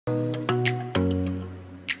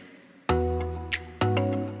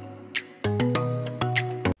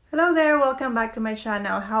Hello there, welcome back to my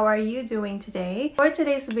channel. How are you doing today? For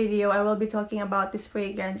today's video, I will be talking about this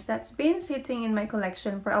fragrance that's been sitting in my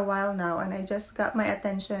collection for a while now, and I just got my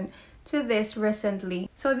attention to this recently.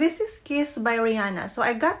 So this is Kiss by Rihanna. So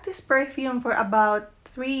I got this perfume for about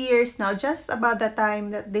 3 years now, just about the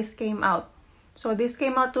time that this came out. So this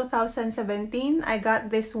came out 2017. I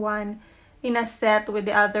got this one in a set with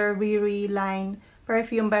the other Riri line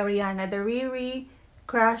perfume by Rihanna, the Riri,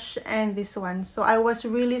 Crush, and this one. So I was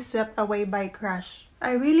really swept away by Crush.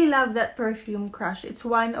 I really love that perfume, Crush. It's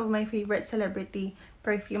one of my favorite celebrity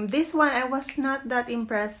perfume. This one, I was not that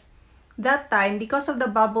impressed that time because of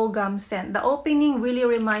the bubblegum scent. The opening really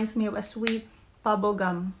reminds me of a sweet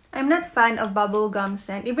bubblegum. I'm not fan of bubblegum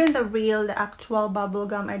scent. Even the actual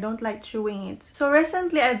bubblegum, I don't like chewing it. So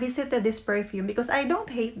recently, I visited this perfume because I don't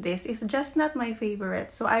hate this. It's just not my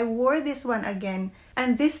favorite. So I wore this one again.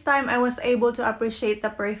 And this time, I was able to appreciate the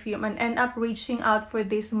perfume and end up reaching out for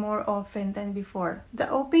this more often than before. The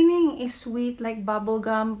opening is sweet like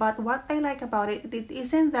bubblegum, but what I like about it, it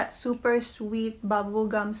isn't that super sweet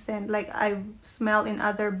bubblegum scent like I smell in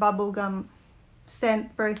other bubblegum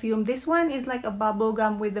scent perfume. This one is like a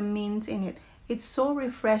bubblegum with the mint in it. It's so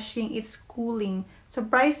refreshing, it's cooling.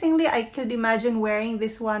 Surprisingly, I could imagine wearing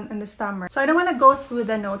this one in the summer. So I don't want to go through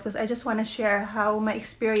the notes because I just want to share how my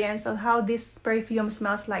experience of how this perfume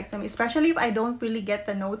smells like to me, especially if I don't really get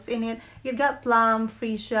the notes in it. It got plum,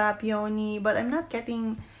 freesia, peony, but I'm not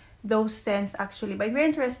getting those scents actually. But if you're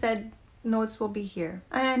interested, notes will be here.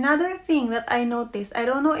 And another thing that I noticed, I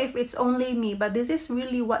don't know if it's only me, but this is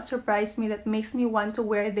really what surprised me that makes me want to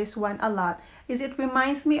wear this one a lot, is it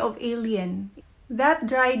reminds me of Alien. That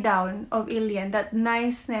dry down of Alien, that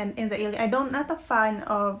nice scent in the Alien. I'm not a fan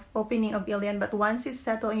of opening of Alien, but once it's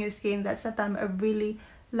settled on your skin, that's the time I really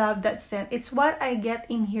love that scent. It's what I get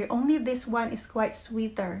in here, only this one is quite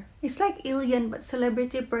sweeter. It's like Alien but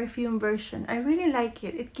celebrity perfume version. I really like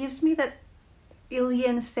it. It gives me that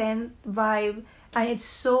Alien scent vibe, and it's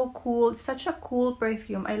so cool. It's such a cool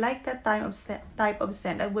perfume. I like that type of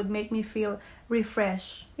scent that would make me feel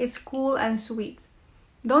refreshed. It's cool and sweet.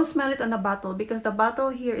 Don't smell it on the bottle because the bottle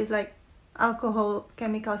here is like alcohol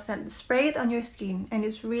chemical scent. Spray it on your skin and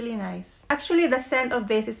it's really nice. Actually, the scent of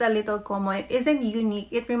this is a little common. It isn't unique.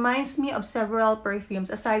 It reminds me of several perfumes.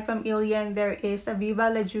 Aside from Alien, there is a Viva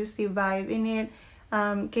La Juicy vibe in it.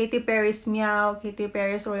 Katy Perry's Meow, Katy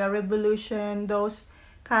Perry's Royal Revolution, those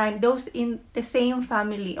in the same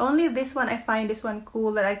family. Only this one, I find this one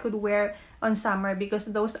cool that I could wear on summer because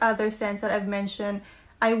those other scents that I've mentioned,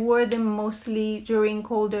 I wore them mostly during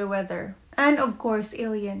colder weather. And of course,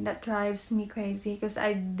 Alien, that drives me crazy because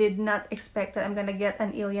I did not expect that I'm gonna get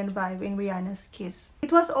an Alien vibe in Rihanna's Kiss.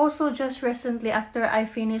 It was also just recently after I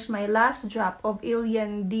finished my last drop of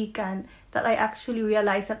Alien Decant that I actually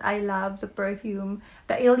realized that I love the perfume,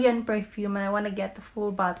 the Alien perfume, and I want to get the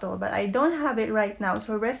full bottle, but I don't have it right now.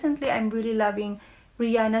 So recently, I'm really loving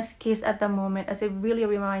Rihanna's Kiss at the moment as it really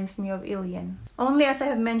reminds me of Alien. Only as I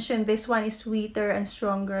have mentioned, this one is sweeter and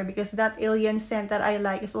stronger because that Alien scent that I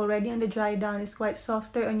like is already on the dry down. It's quite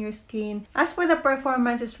softer on your skin. As for the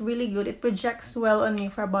performance, it's really good. It projects well on me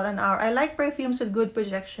for about an hour. I like perfumes with good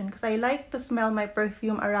projection because I like to smell my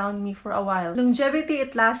perfume around me for a while. Longevity,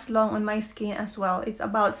 it lasts long on my skin as well. It's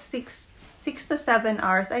about 6 to 7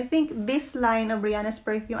 hours. I think this line of Rihanna's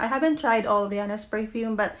perfume, I haven't tried all Rihanna's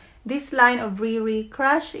perfume, but this line of Riri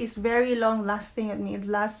Crush is very long lasting on me. It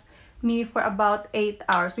lasts me for about 8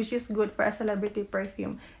 hours, which is good for a celebrity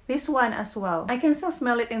perfume. This one as well. I can still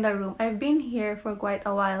smell it in the room. I've been here for quite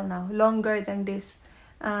a while now, longer than this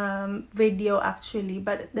video actually,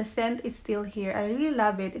 but the scent is still here. I really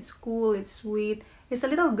love it. It's cool, it's sweet. It's a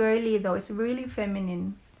little girly though. It's really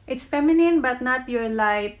feminine. It's feminine but not your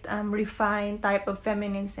light, refined type of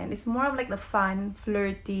feminine scent. It's more of like the fun,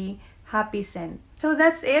 flirty, happy scent. So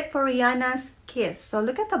that's it for Rihanna's Kiss. So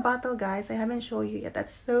look at the bottle, guys. I haven't shown you yet.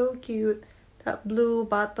 That's so cute. That blue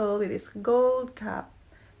bottle with this gold cap.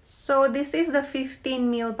 So this is the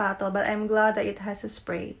 15 ml bottle, but I'm glad that it has a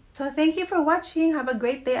spray. So thank you for watching. Have a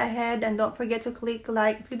great day ahead, and don't forget to click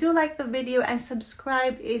like if you do like the video, and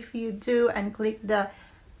subscribe if you do, and click the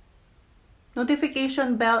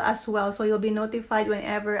notification bell as well so you'll be notified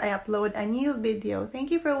whenever I upload a new video.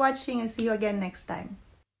 Thank you for watching and see you again next time.